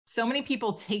so many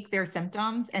people take their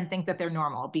symptoms and think that they're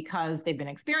normal because they've been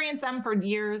experiencing them for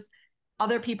years.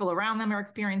 Other people around them are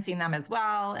experiencing them as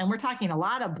well. And we're talking a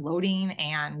lot of bloating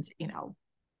and,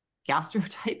 gastro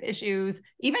type issues,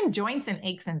 even joints and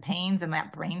aches and pains and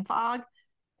that brain fog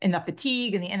and the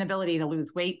fatigue and the inability to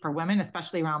lose weight for women,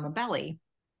 especially around the belly.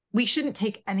 We shouldn't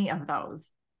take any of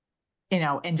those,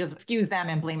 and just excuse them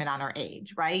and blame it on our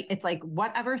age, right? It's like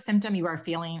whatever symptom you are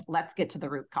feeling, let's get to the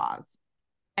root cause.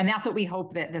 And that's what we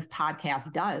hope that this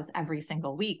podcast does every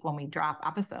single week when we drop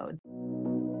episodes.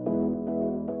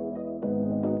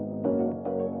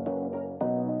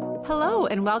 Hello,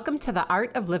 and welcome to the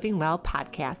Art of Living Well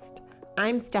podcast.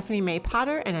 I'm Stephanie May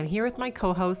Potter, and I'm here with my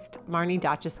co-host,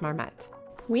 Marnie Marmette.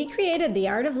 We created the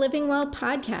Art of Living Well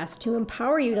podcast to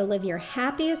empower you to live your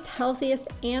happiest, healthiest,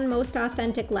 and most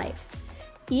authentic life.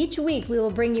 Each week, we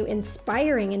will bring you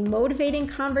inspiring and motivating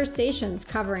conversations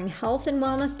covering health and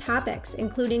wellness topics,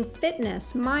 including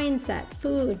fitness, mindset,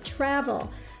 food,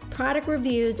 travel, product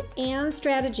reviews, and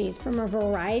strategies from a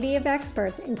variety of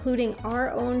experts, including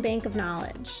our own bank of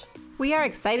knowledge. We are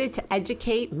excited to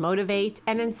educate, motivate,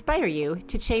 and inspire you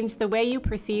to change the way you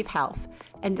perceive health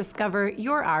and discover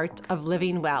your art of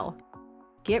living well.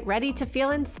 Get ready to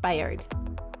feel inspired.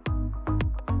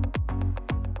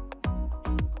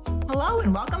 Hello,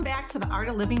 and welcome back to the Art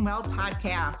of Living Well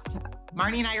podcast.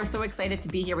 Marnie and I are so excited to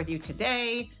be here with you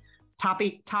today,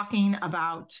 talking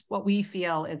about what we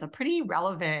feel is a pretty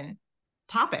relevant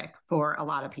topic for a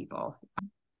lot of people.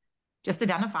 Just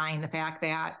identifying the fact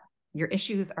that your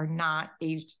issues are not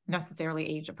necessarily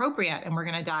age appropriate. And we're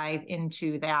going to dive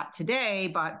into that today.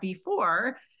 But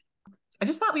before, I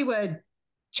just thought we would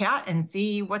chat and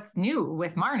see what's new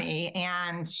with Marnie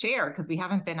and share, because we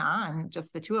haven't been on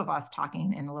just the two of us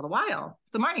talking in a little while.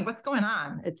 So Marnie, what's going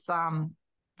on? It's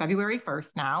February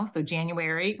 1st now. So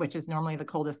January, which is normally the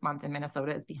coldest month in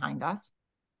Minnesota, is behind us.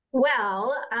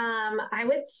 Well, I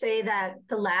would say that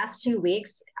the last 2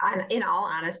 weeks, in all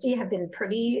honesty, have been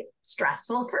pretty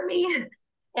stressful for me.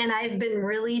 And I've been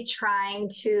really trying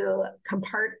to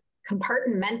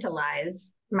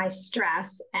compartmentalize my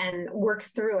stress and work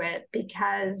through it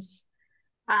because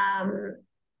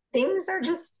things are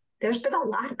there's been a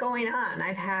lot going on.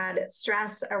 I've had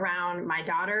stress around my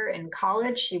daughter in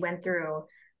college. She went through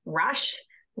Rush,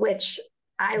 which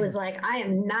I was like, I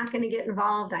am not going to get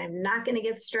involved. I'm not going to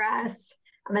get stressed.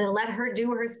 I'm going to let her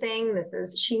do her thing.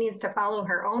 She needs to follow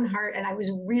her own heart. And I was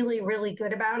really, really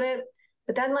good about it.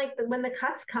 But then when the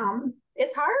cuts come,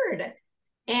 it's hard.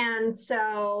 And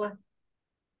so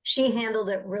she handled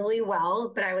it really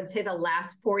well. But I would say the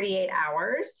last 48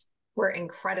 hours were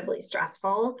incredibly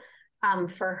stressful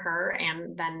for her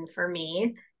and then for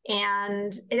me.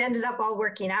 And it ended up all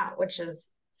working out, which is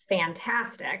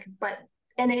fantastic.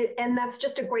 And that's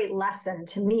just a great lesson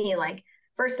to me. Like,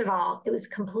 first of all, it was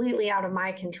completely out of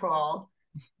my control.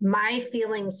 My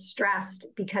feeling stressed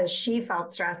because she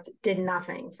felt stressed did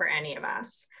nothing for any of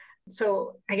us.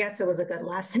 So I guess it was a good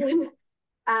lesson.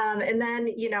 And then,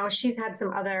 she's had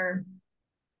some other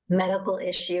medical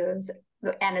issues,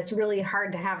 and it's really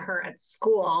hard to have her at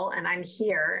school. And I'm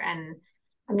here and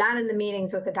I'm not in the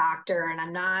meetings with the doctor and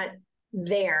I'm not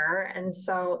there. And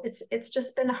so it's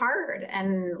just been hard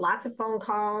and lots of phone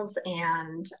calls,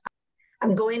 and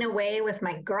I'm going away with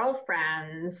my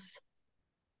girlfriends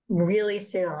really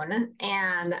soon.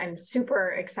 And I'm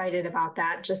super excited about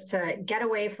that, just to get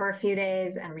away for a few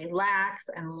days and relax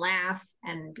and laugh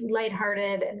and be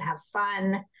lighthearted and have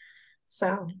fun.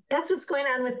 So that's what's going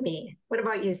on with me. What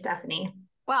about you, Stephanie?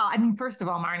 Well, first of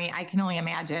all, Marnie, I can only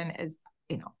imagine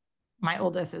my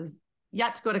oldest is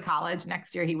yet to go to college.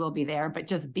 Next year he will be there, but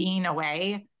just being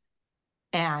away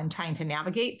and trying to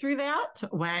navigate through that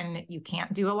when you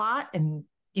can't do a lot. And,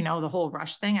 the whole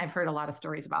rush thing, I've heard a lot of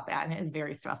stories about that, and it is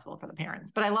very stressful for the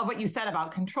parents. But I love what you said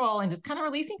about control and just kind of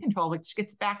releasing control, which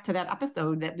gets back to that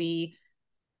episode that we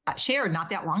shared not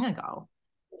that long ago.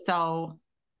 So,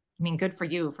 good for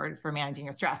you for managing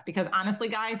your stress, because honestly,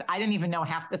 guys, I didn't even know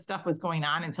half this stuff was going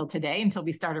on until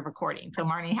we started recording. So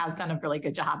Marnie has done a really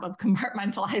good job of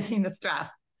compartmentalizing the stress.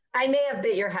 I may have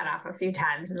bit your head off a few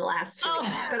times in the last 2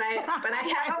 weeks, but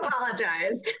I have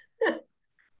apologized.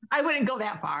 I wouldn't go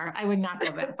that far. I would not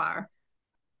go that far.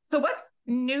 So what's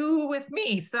new with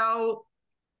me? So,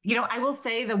 I will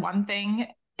say the one thing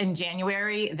in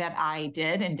January that I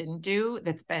did and didn't do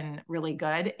that's been really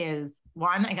good is,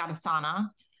 one, I got a sauna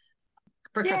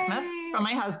for Christmas from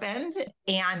my husband,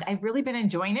 and I've really been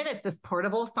enjoying it. It's this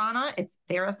portable sauna. It's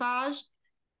TheraSage.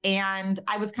 And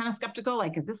I was kind of skeptical,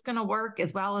 like, is this going to work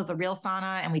as well as a real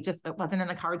sauna? And it wasn't in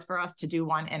the cards for us to do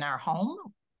one in our home,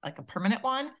 like a permanent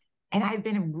one. And I've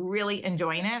been really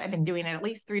enjoying it. I've been doing it at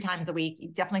least 3 times a week. You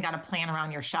definitely got to plan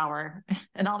around your shower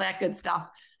and all that good stuff.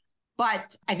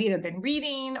 But I've either been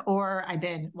reading or I've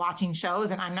been watching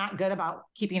shows, and I'm not good about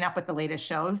keeping up with the latest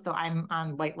shows. So I'm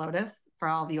on White Lotus. For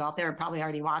all of you out there who probably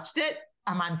already watched it.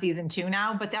 I'm on season 2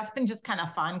 now, but that's been just kind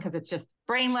of fun because it's just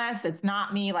brainless. It's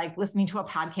not me like listening to a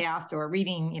podcast or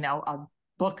reading, a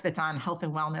book that's on health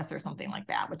and wellness or something like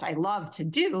that, which I love to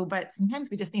do, but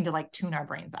sometimes we just need to like tune our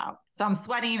brains out. So I'm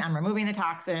sweating, I'm removing the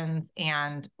toxins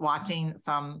and watching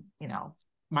some,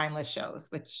 mindless shows,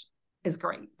 which is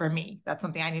great for me. That's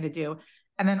something I need to do.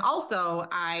 And then also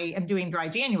I am doing dry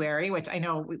January, which I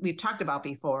know we've talked about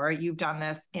before. You've done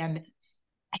this and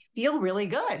I feel really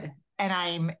good. And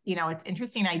I'm, it's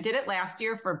interesting. I did it last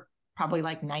year for probably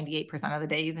like 98% of the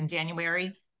days in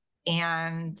January.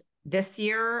 And this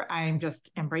year I'm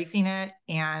just embracing it.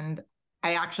 And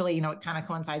I actually, it kind of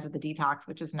coincides with the detox,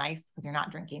 which is nice because you're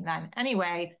not drinking then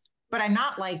anyway. But I'm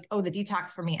not like, oh, the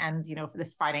detox for me ends, for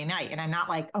this Friday night. And I'm not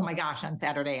like, oh my gosh, on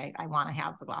Saturday, I want to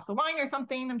have a glass of wine or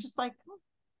something. I'm just like,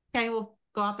 okay, we'll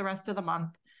go out the rest of the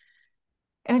month.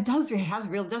 And it does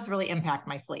really impact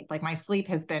my sleep. Like my sleep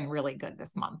has been really good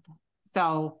this month.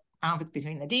 So I don't know if it's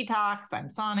between the detox, I'm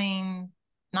sauning,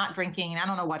 not drinking. I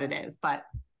don't know what it is, but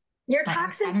you're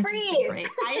toxin free.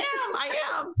 I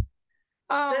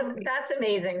am. That's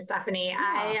amazing, Stephanie.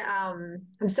 Yeah.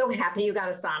 I'm so happy you got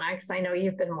a sauna because I know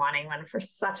you've been wanting one for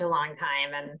such a long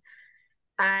time. And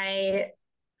I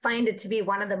find it to be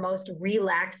one of the most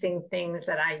relaxing things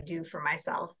that I do for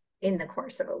myself in the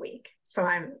course of a week. So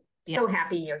I'm so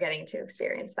happy you're getting to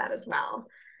experience that as well.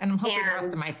 And I'm hoping the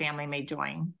rest of my family may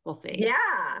join. We'll see. Yeah.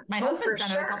 My husband's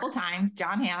done it a couple times.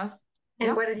 John has.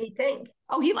 And what did he think?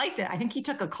 Oh, he liked it. I think he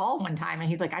took a call one time and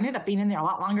he's like, I ended up being in there a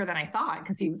lot longer than I thought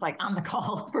because he was like on the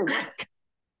call for work.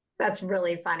 That's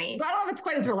really funny. So I don't know if it's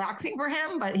quite as relaxing for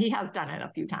him, but he has done it a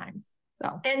few times.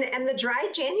 So. And the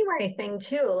dry January thing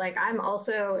too, like I'm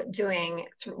also doing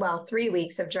 3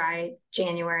 weeks of dry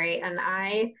January. And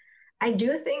I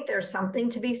do think there's something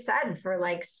to be said for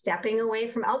like stepping away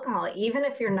from alcohol, even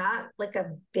if you're not like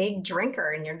a big drinker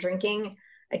and you're drinking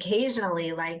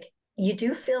occasionally, like you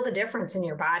do feel the difference in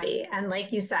your body. And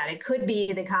like you said, it could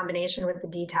be the combination with the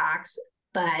detox,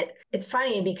 but it's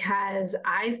funny because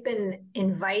I've been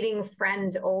inviting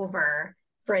friends over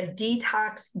for a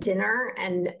detox dinner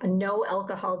and a no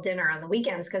alcohol dinner on the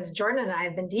weekends because Jordan and I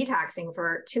have been detoxing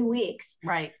for 2 weeks.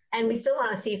 Right. And we still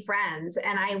want to see friends.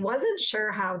 And I wasn't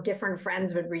sure how different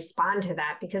friends would respond to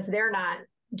that because they're not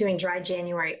doing dry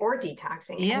January or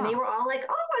detoxing. Yeah. And they were all like,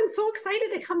 oh, I'm so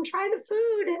excited to come try the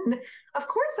food. And of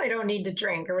course I don't need to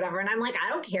drink or whatever. And I'm like, I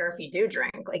don't care if you do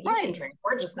drink, like you can drink,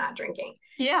 we're just not drinking.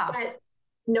 Yeah. But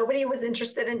nobody was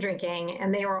interested in drinking.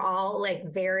 And they were all like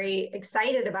very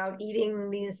excited about eating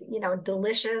these,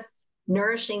 delicious,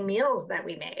 nourishing meals that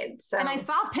we made. So, and I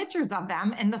saw pictures of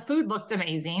them and the food looked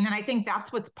amazing. And I think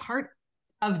that's what's part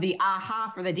of the aha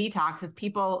for the detox is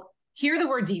people hear the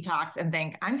word detox and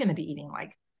think I'm going to be eating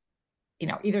like,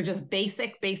 either just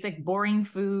basic, boring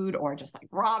food or just like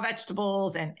raw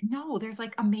vegetables. And no, there's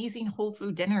like amazing whole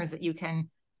food dinners that you can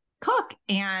cook.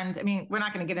 And I mean, we're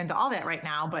not going to get into all that right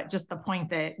now, but just the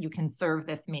point that you can serve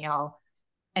this meal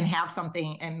and have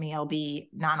something in meal be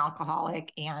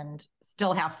non-alcoholic and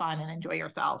still have fun and enjoy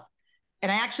yourself.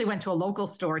 And I actually went to a local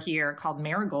store here called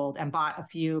Marigold and bought a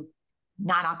few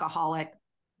non-alcoholic,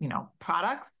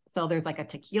 products. So there's like a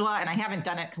tequila and I haven't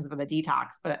done it because of the detox,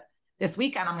 but this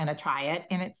weekend I'm going to try it.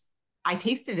 And I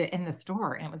tasted it in the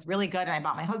store and it was really good. And I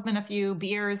bought my husband a few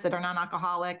beers that are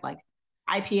non-alcoholic, like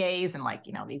IPAs and like,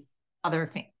 these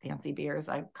other fancy beers,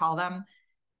 I call them.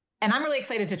 And I'm really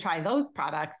excited to try those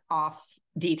products off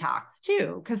detox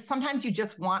too, because sometimes you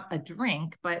just want a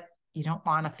drink, but you don't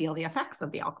want to feel the effects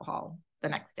of the alcohol the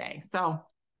next day. So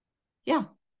yeah.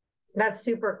 That's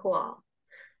super cool.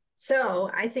 So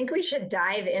I think we should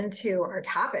dive into our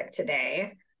topic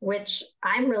today, which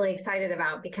I'm really excited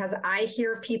about because I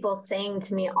hear people saying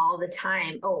to me all the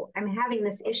time, oh, I'm having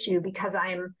this issue because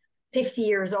I'm 50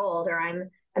 years old or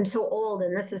I'm so old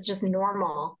and this is just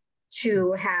normal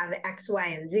to have X, Y,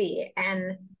 and Z.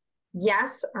 And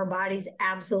yes, our bodies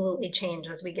absolutely change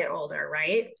as we get older,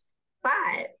 right?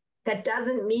 But that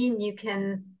doesn't mean you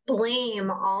can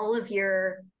blame all of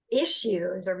your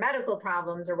issues or medical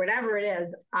problems or whatever it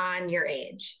is on your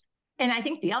age. And I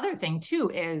think the other thing too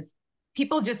is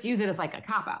people just use it as like a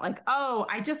cop-out, like, oh,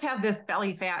 I just have this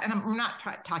belly fat. And I'm not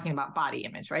talking about body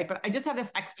image, right? But I just have this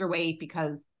extra weight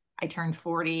because I turned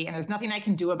 40 and there's nothing I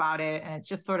can do about it. And it's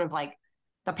just sort of like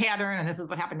the pattern. And this is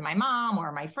what happened to my mom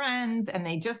or my friends. And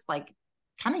they just like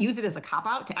kind of use it as a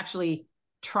cop-out to actually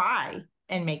try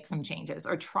and make some changes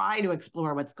or try to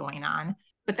explore what's going on.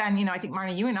 But then, you know, I think,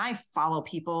 Marnie, you and I follow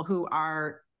people who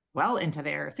are well into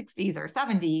their 60s or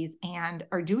 70s and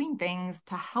are doing things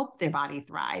to help their body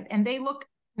thrive. And they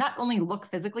not only look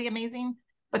physically amazing,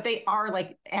 but they are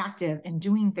like active and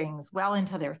doing things well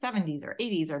into their 70s or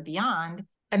 80s or beyond.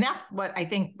 And that's what I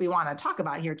think we want to talk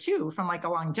about here too, from like a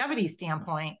longevity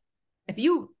standpoint. If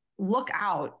you look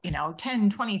out, you know, 10,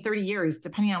 20, 30 years,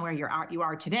 depending on where you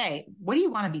are today, what do you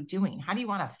want to be doing? How do you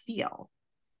want to feel?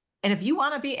 And if you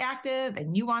want to be active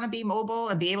and you want to be mobile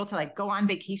and be able to like go on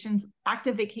vacations,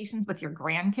 active vacations with your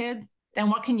grandkids, then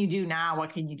what can you do now?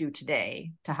 What can you do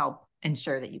today to help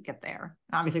ensure that you get there?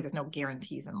 Obviously, there's no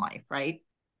guarantees in life, right?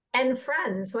 And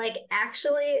friends, like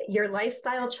actually your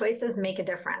lifestyle choices make a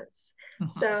difference. Mm-hmm.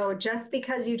 So just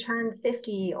because you turn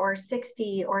 50 or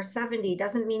 60 or 70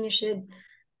 doesn't mean you should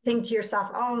think to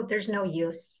yourself, oh, there's no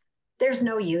use. There's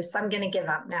no use. I'm going to give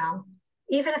up now.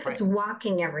 Even if it's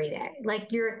walking every day,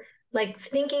 like you're like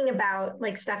thinking about,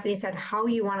 like Stephanie said, how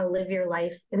you want to live your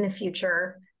life in the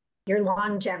future, your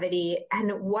longevity, and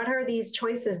what are these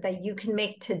choices that you can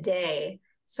make today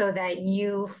so that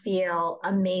you feel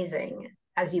amazing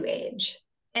as you age.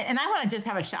 And I want to just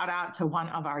have a shout out to one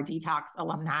of our detox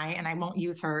alumni, and I won't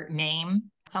use her name.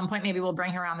 At some point, maybe we'll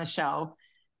bring her on the show.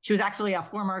 She was actually a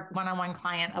former one-on-one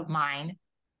client of mine,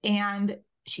 and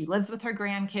she lives with her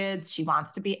grandkids. She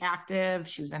wants to be active.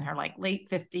 She was in her like late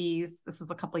 50s. This was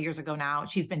a couple of years ago now.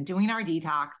 She's been doing our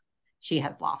detox. She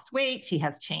has lost weight. She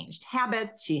has changed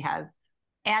habits. She has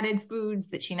added foods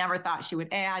that she never thought she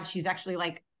would add. She's actually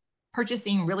like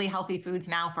purchasing really healthy foods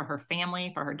now for her family,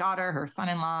 for her daughter, her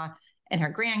son-in-law, and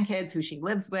her grandkids who she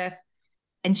lives with.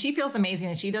 And she feels amazing.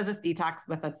 And she does this detox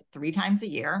with us 3 times a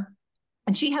year.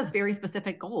 And she has very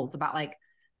specific goals about like,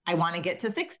 I want to get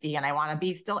to 60 and I want to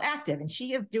be still active. And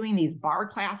she is doing these bar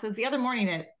classes. The other morning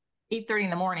at 8:30 in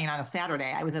the morning on a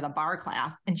Saturday, I was at a bar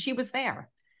class and she was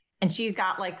there. And she's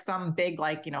got like some big,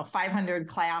 like, 500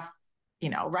 class,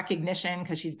 recognition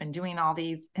because she's been doing all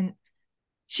these. And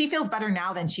she feels better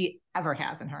now than she ever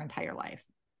has in her entire life.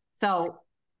 So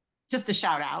just a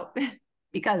shout out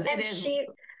because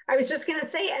I was just going to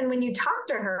say, and when you talk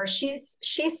to her, she's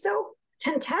so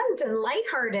content and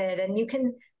lighthearted, and you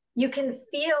can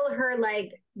feel her,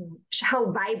 like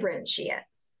how vibrant she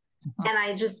is. Mm-hmm. And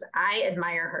I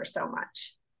admire her so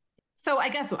much. So I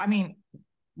guess,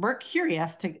 we're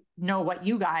curious to know what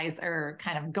you guys are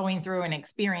kind of going through and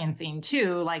experiencing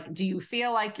too. Like, do you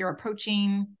feel like you're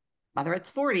approaching, whether it's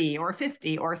 40 or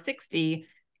 50 or 60,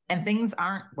 and things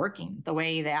aren't working the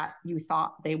way that you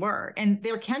thought they were? And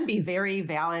there can be very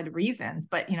valid reasons,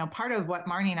 but part of what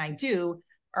Marnie and I do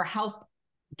are help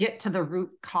get to the root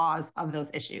cause of those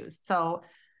issues. So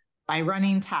by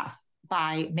running tests,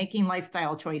 by making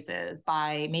lifestyle choices,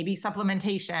 by maybe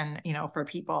supplementation, for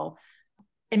people.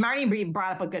 And Marnie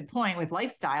brought up a good point with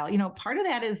lifestyle. Part of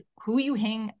that is who you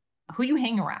hang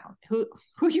around, who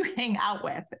you hang out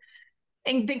with.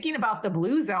 And thinking about the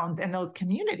blue zones and those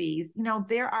communities,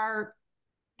 there are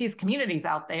these communities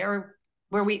out there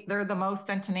where they're the most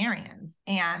centenarians,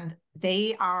 and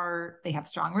they have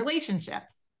strong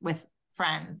relationships with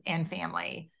friends and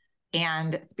family,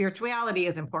 and spirituality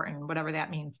is important, whatever that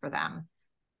means for them.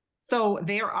 So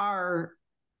there are,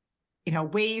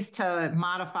 ways to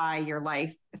modify your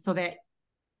life so that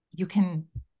you can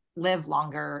live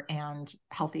longer and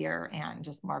healthier and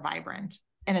just more vibrant.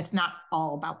 And it's not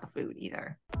all about the food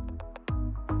either.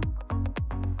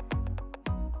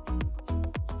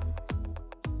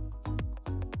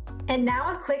 And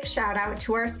now a quick shout out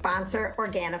to our sponsor,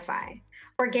 Organifi.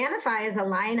 Organifi is a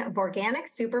line of organic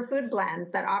superfood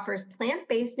blends that offers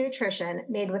plant-based nutrition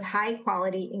made with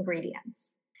high-quality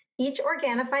ingredients. Each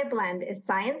Organifi blend is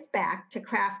science-backed to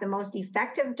craft the most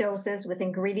effective doses with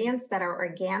ingredients that are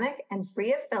organic and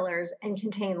free of fillers and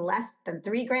contain less than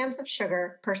 3 grams of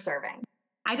sugar per serving.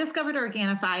 I discovered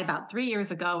Organifi about 3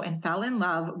 years ago and fell in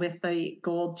love with the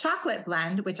gold chocolate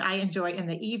blend, which I enjoy in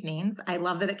the evenings. I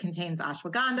love that it contains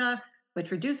ashwagandha, which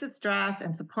reduces stress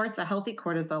and supports a healthy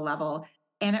cortisol level.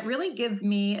 And it really gives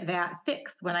me that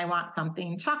fix when I want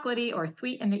something chocolatey or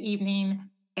sweet in the evening.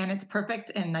 And it's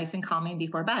perfect and nice and calming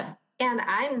before bed. And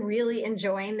I'm really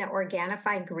enjoying the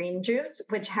Organifi green juice,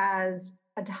 which has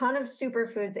a ton of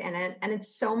superfoods in it. And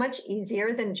it's so much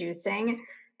easier than juicing.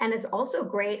 And it's also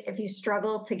great if you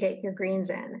struggle to get your greens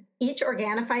in. Each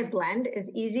Organifi blend is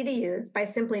easy to use by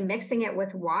simply mixing it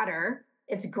with water.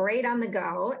 It's great on the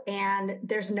go, and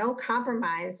there's no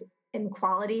compromise in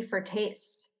quality for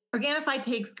taste. Organifi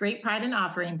takes great pride in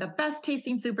offering the best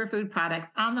tasting superfood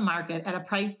products on the market at a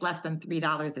price less than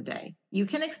 $3 a day. You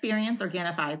can experience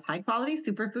Organifi's high quality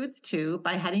superfoods too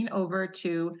by heading over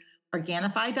to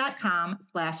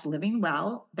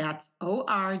Organifi.com/livingwell. That's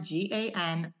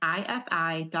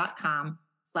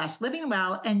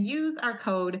ORGANIFI.com/livingwell, and use our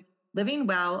code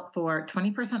livingwell for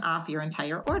 20% off your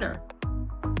entire order.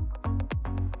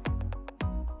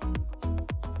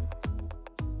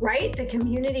 Right? The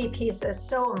community piece is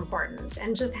so important,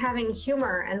 and just having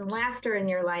humor and laughter in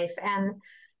your life, and,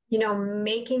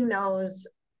 making those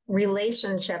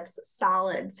relationships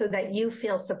solid so that you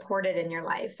feel supported in your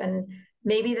life. And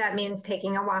maybe that means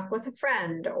taking a walk with a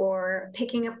friend, or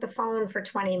picking up the phone for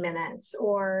 20 minutes,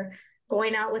 or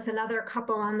going out with another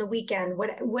couple on the weekend,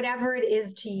 whatever it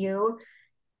is to you,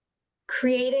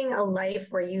 creating a life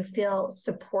where you feel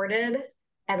supported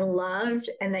and loved,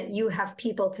 and that you have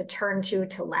people to turn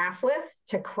to laugh with,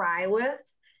 to cry with,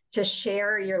 to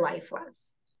share your life with.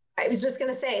 I was just going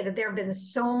to say that there have been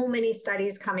so many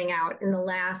studies coming out in the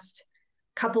last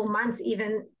couple months,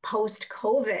 even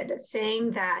post-COVID,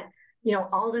 saying that,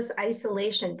 all this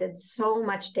isolation did so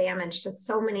much damage to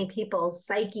so many people's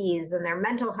psyches and their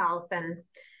mental health, and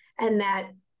that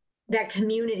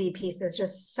community piece is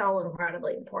just so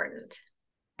incredibly important.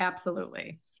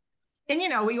 Absolutely. And,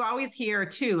 we always hear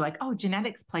too, like, oh,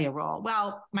 genetics play a role.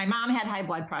 Well, my mom had high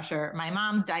blood pressure. My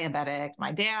mom's diabetic.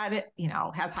 My dad,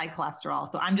 has high cholesterol.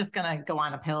 So I'm just going to go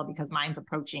on a pill because mine's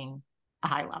approaching a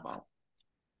high level.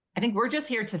 I think we're just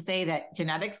here to say that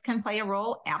genetics can play a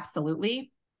role.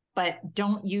 Absolutely. But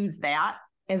don't use that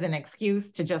as an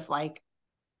excuse to just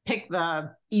pick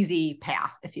the easy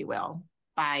path, if you will,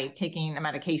 by taking a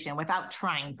medication without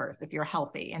trying first if you're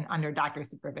healthy and under doctor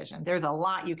supervision. There's a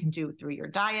lot you can do through your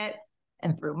diet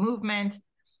and through movement.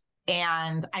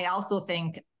 And I also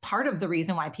think part of the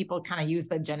reason why people kind of use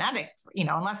the genetics,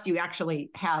 unless you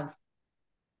actually have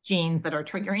genes that are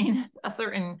triggering a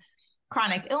certain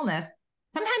chronic illness,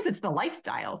 sometimes it's the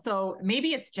lifestyle. So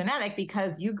maybe it's genetic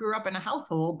because you grew up in a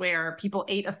household where people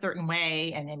ate a certain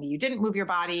way, and maybe you didn't move your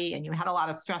body and you had a lot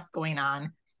of stress going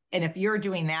on. And if you're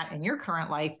doing that in your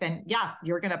current life, then yes,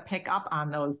 you're going to pick up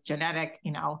on those genetic,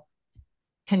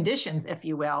 conditions, if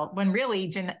you will, when really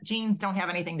genes don't have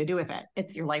anything to do with it.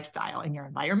 It's your lifestyle and your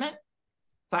environment.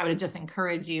 So I would just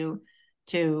encourage you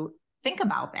to think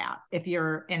about that if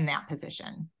you're in that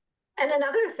position. And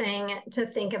another thing to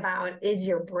think about is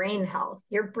your brain health.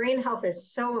 Your brain health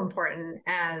is so important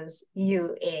as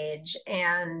you age.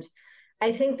 And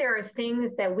I think there are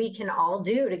things that we can all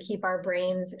do to keep our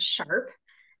brains sharp.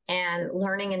 And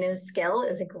learning a new skill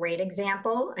is a great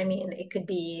example. I mean, it could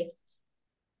be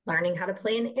learning how to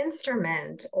play an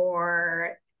instrument,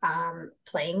 or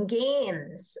playing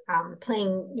games,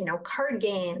 playing, card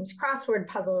games, crossword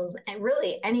puzzles, and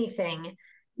really anything,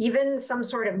 even some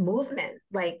sort of movement.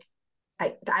 Like,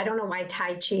 I don't know why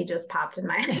Tai Chi just popped in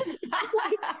my head.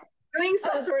 Doing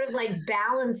some sort of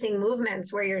balancing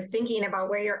movements where you're thinking about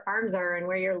where your arms are and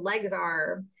where your legs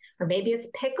are. Or maybe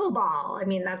it's pickleball. I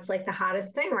mean, that's the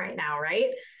hottest thing right now, right?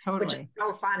 Totally. Which is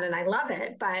so fun, and I love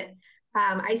it. But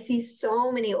I see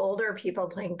so many older people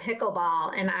playing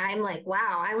pickleball, and I'm like,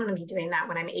 wow, I want to be doing that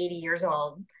when I'm 80 years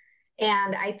old.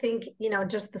 And I think,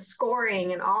 just the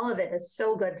scoring and all of it is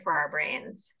so good for our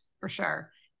brains. For sure.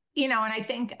 And I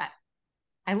think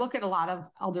I look at a lot of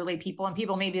elderly people and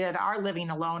people maybe that are living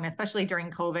alone, especially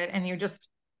during COVID, and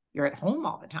you're at home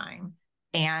all the time,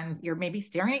 and you're maybe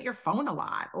staring at your phone a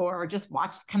lot, or just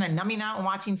kind of numbing out and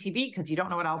watching TV because you don't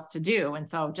know what else to do. And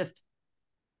so just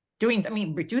do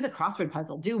the crossword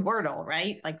puzzle, do Wordle,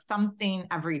 right? Something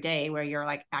every day where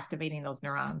you're activating those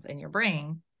neurons in your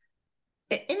brain.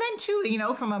 And then too,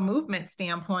 from a movement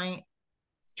standpoint,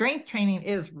 strength training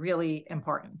is really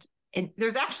important. And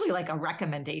there's actually a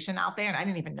recommendation out there, and I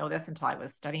didn't even know this until I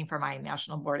was studying for my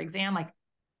national board exam,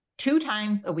 2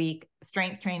 times a week,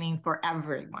 strength training for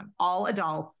everyone, all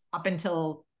adults, up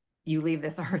until you leave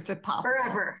this earth if possible.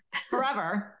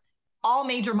 Forever. All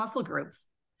major muscle groups,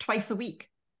 twice a week.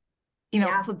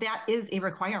 So that is a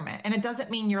requirement. And it doesn't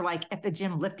mean you're at the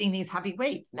gym lifting these heavy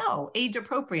weights. No, age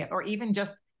appropriate, or even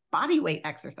just body weight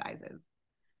exercises.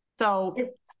 So,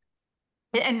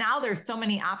 and now there's so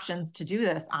many options to do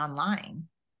this online,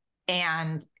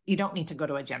 and you don't need to go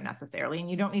to a gym necessarily, and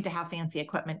you don't need to have fancy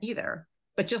equipment either,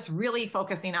 but just really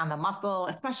focusing on the muscle,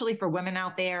 especially for women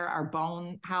out there, our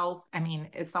bone health. I mean,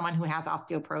 as someone who has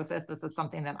osteoporosis, this is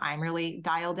something that I'm really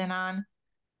dialed in on.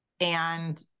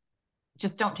 And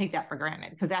just don't take that for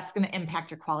granted, because that's going to impact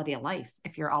your quality of life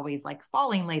if you're always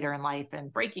falling later in life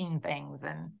and breaking things.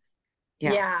 And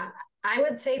yeah, I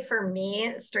would say for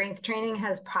me, strength training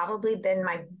has probably been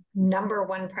my number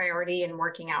one priority in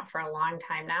working out for a long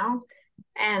time now.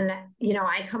 And,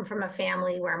 I come from a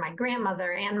family where my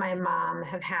grandmother and my mom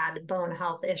have had bone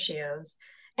health issues,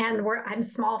 and I'm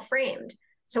small framed.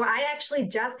 So I actually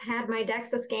just had my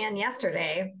DEXA scan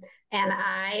yesterday, and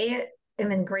I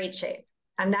am in great shape.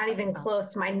 I'm not even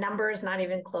close. My number is not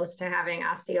even close to having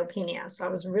osteopenia. So I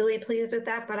was really pleased with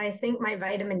that. But I think my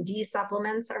vitamin D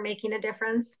supplements are making a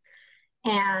difference.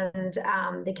 And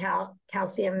the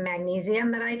calcium,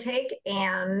 magnesium that I take,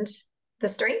 and the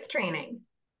strength training.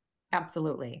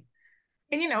 Absolutely.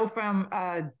 And, from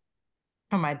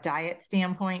a diet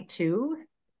standpoint too,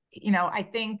 I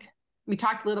think we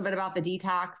talked a little bit about the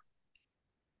detox.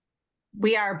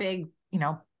 We are big,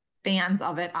 fans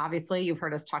of it. Obviously, you've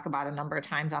heard us talk about a number of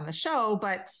times on the show,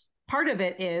 but part of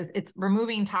it is it's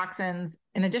removing toxins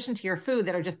in addition to your food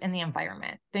that are just in the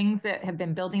environment, things that have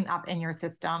been building up in your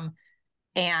system.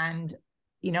 And,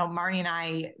 Marnie and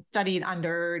I studied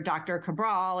under Dr.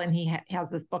 Cabral, and he has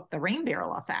this book, The Rain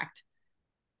Barrel Effect,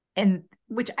 and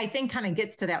which I think kind of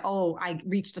gets to that, I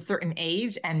reached a certain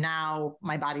age and now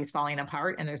my body's falling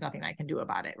apart and there's nothing I can do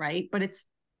about it, right? But it's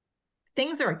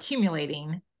things are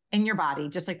accumulating in your body,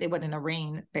 just like they would in a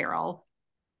rain barrel,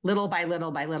 little by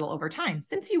little by little over time,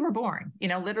 since you were born,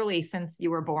 literally since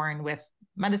you were born, with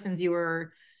medicines you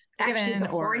were Actually, given,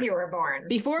 before you were born.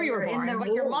 Before you were born,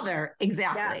 but your mother,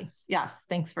 exactly. Yes.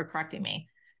 Thanks for correcting me.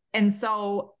 And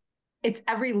so it's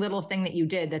every little thing that you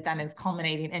did that then is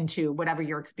culminating into whatever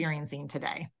you're experiencing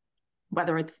today,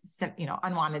 whether it's,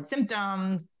 unwanted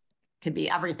symptoms, could be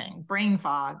everything, brain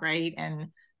fog, right? And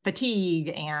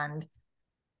fatigue and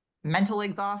mental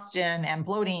exhaustion and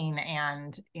bloating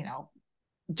and,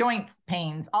 joints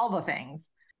pains, all the things.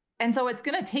 And so it's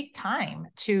going to take time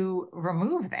to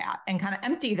remove that and kind of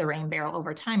empty the rain barrel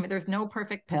over time. There's no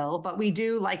perfect pill, but we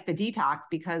do like the detox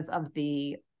because of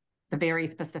the very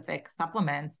specific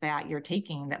supplements that you're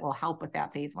taking that will help with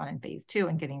that phase 1 and phase 2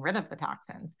 and getting rid of the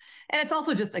toxins. And it's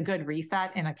also just a good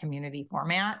reset in a community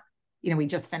format. We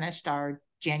just finished our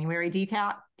January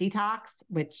detox,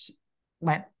 which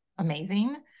went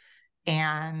amazing.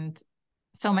 And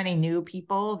so many new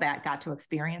people that got to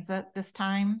experience it this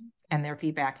time. And their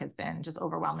feedback has been just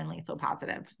overwhelmingly so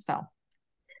positive. So,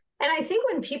 and I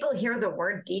think when people hear the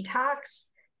word detox,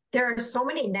 there are so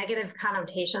many negative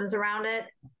connotations around it,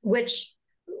 which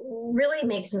really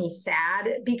makes me sad,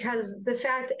 because the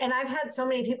fact, and I've had so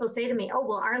many people say to me, oh,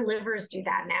 well, our livers do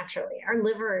that naturally. Our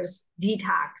livers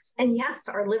detox. And yes,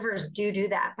 our livers do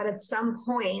that. But at some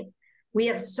point, we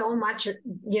have so much,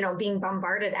 being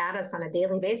bombarded at us on a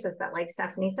daily basis that, like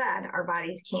Stephanie said, our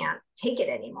bodies can't take it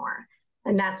anymore.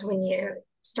 And that's when you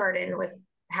start in with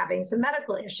having some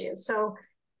medical issues.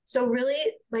 So really,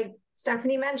 like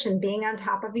Stephanie mentioned, being on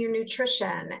top of your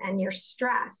nutrition and your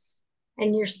stress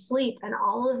and your sleep and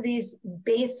all of these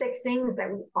basic things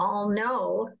that we all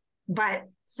know, but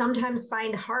sometimes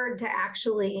find hard to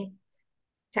actually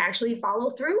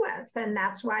follow through with. And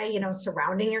that's why,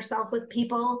 surrounding yourself with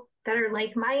people that are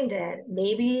like-minded,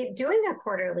 maybe doing a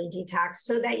quarterly detox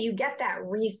so that you get that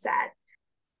reset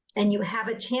and you have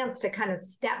a chance to kind of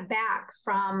step back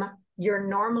from your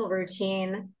normal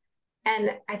routine.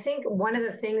 And I think one of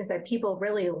the things that people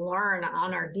really learn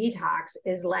on our detox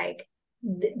is like,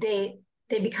 they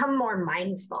become more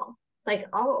mindful. Like,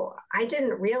 oh, I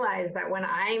didn't realize that when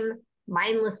I'm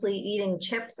mindlessly eating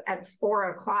chips at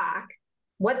 4:00,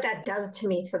 what that does to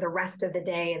me for the rest of the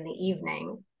day and the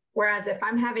evening. Whereas if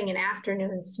I'm having an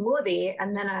afternoon smoothie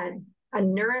and then a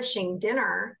nourishing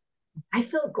dinner, I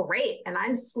feel great and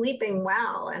I'm sleeping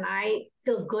well and I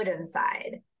feel good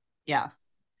inside. Yes.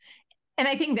 And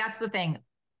I think that's the thing.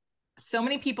 So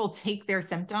many people take their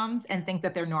symptoms and think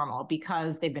that they're normal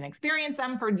because they've been experiencing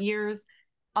them for years.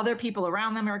 Other people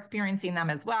around them are experiencing them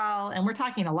as well. And we're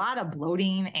talking a lot of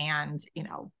bloating and,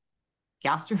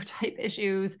 gastro type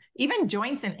issues, even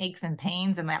joints and aches and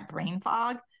pains and that brain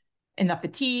fog and the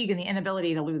fatigue and the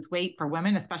inability to lose weight for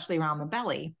women, especially around the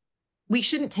belly. We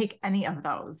shouldn't take any of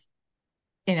those,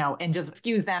 and just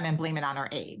excuse them and blame it on our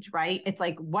age, right? It's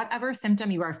like whatever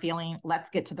symptom you are feeling, let's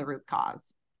get to the root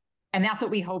cause. And that's what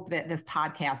we hope that this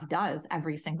podcast does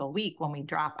every single week when we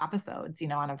drop episodes,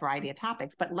 on a variety of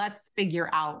topics. But let's figure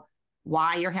out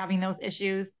why you're having those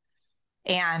issues.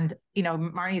 And,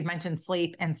 Marnie's mentioned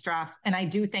sleep and stress. And I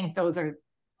do think those are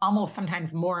almost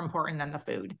sometimes more important than the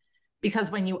food,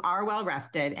 because when you are well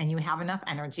rested and you have enough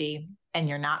energy and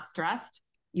you're not stressed,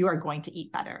 you are going to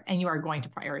eat better and you are going to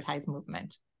prioritize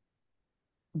movement.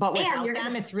 But without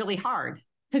them, it's really hard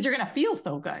because you're going to feel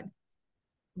so good.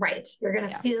 Right. You're going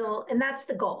to feel, and that's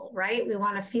the goal, right? We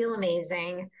want to feel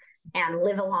amazing and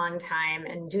live a long time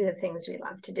and do the things we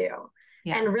love to do.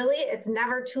 Yeah. And really, it's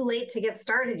never too late to get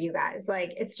started, you guys.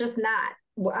 Like, it's just not.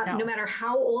 No matter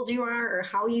how old you are or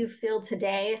how you feel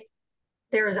today,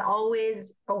 there is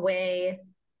always a way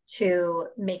to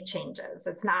make changes.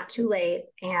 It's not too late.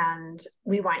 And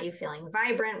we want you feeling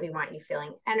vibrant. We want you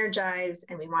feeling energized,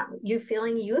 and we want you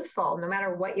feeling youthful, no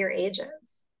matter what your age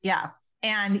is. Yes.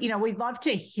 And, we'd love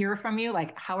to hear from you.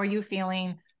 Like, how are you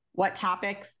feeling? What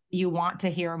topics you want to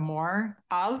hear more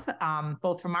of,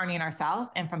 both from Marnie and ourselves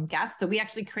and from guests. So we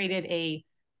actually created a,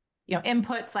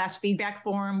 input/feedback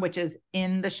form, which is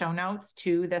in the show notes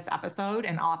to this episode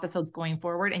and all episodes going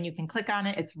forward. And you can click on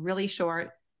it. It's really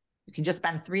short. You can just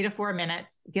spend 3 to 4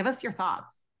 minutes. Give us your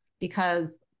thoughts,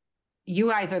 because you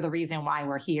guys are the reason why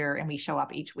we're here and we show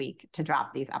up each week to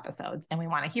drop these episodes. And we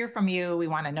want to hear from you. We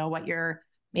want to know what you're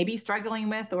maybe struggling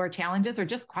with, or challenges, or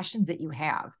just questions that you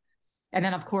have. And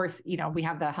then, of course, we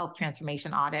have the health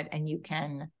transformation audit, and you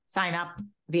can sign up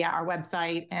via our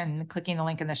website and clicking the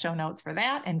link in the show notes for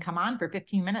that, and come on for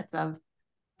 15 minutes of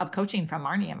coaching from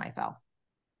Marnie and myself.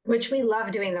 Which we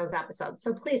love doing those episodes.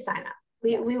 So please sign up.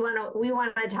 We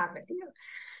want to talk with you.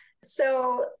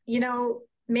 So,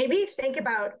 maybe think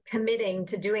about committing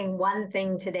to doing one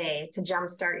thing today to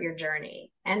jumpstart your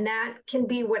journey. And that can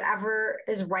be whatever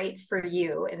is right for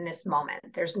you in this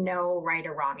moment. There's no right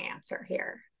or wrong answer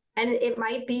here. And it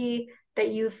might be that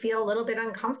you feel a little bit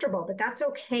uncomfortable, but that's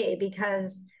okay,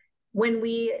 because when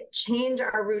we change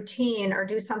our routine or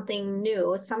do something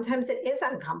new, sometimes it is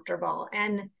uncomfortable,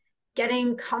 and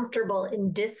getting comfortable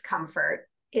in discomfort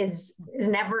is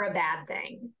never a bad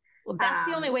thing. Well, that's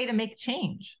the only way to make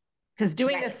change, because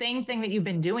doing the same thing that you've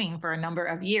been doing for a number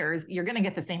of years, you're going to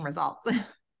get the same results.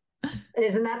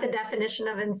 Isn't that the definition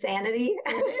of insanity?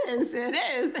 It is.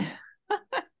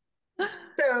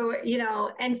 So,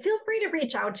 and feel free to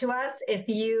reach out to us if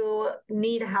you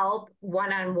need help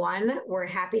one-on-one. We're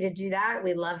happy to do that.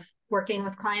 We love working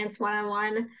with clients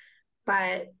one-on-one.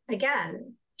 But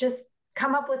again, just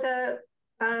come up with a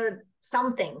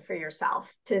something for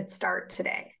yourself to start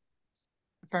today.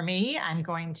 For me, I'm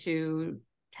going to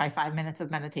try 5 minutes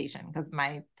of meditation, because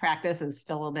my practice is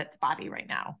still a little bit spotty right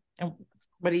now. And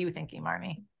what are you thinking,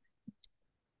 Marnie?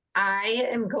 I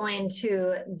am going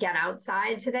to get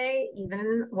outside today,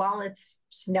 even while it's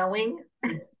snowing.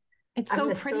 It's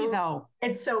so pretty though.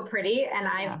 It's so pretty. And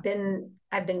Yeah.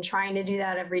 I've been trying to do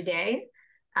that every day.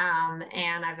 And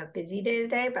I have a busy day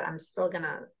today, but I'm still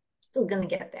gonna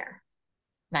get there.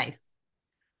 Nice.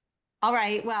 All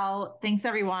right. Well, thanks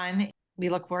everyone. We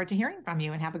look forward to hearing from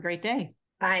you, and have a great day.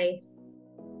 Bye.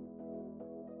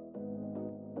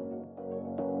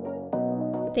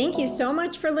 Thank you so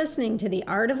much for listening to the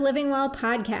Art of Living Well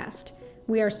podcast.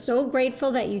 We are so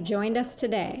grateful that you joined us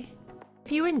today.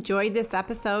 If you enjoyed this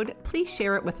episode, please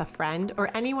share it with a friend or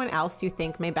anyone else you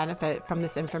think may benefit from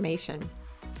this information.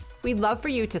 We'd love for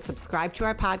you to subscribe to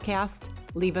our podcast,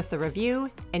 leave us a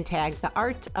review, and tag the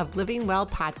Art of Living Well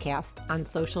podcast on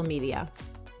social media.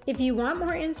 If you want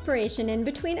more inspiration in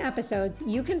between episodes,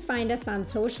 you can find us on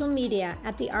social media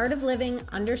at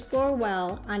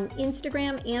theartofliving_well on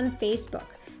Instagram and Facebook,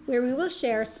 where we will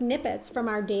share snippets from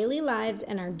our daily lives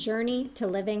and our journey to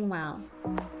living well.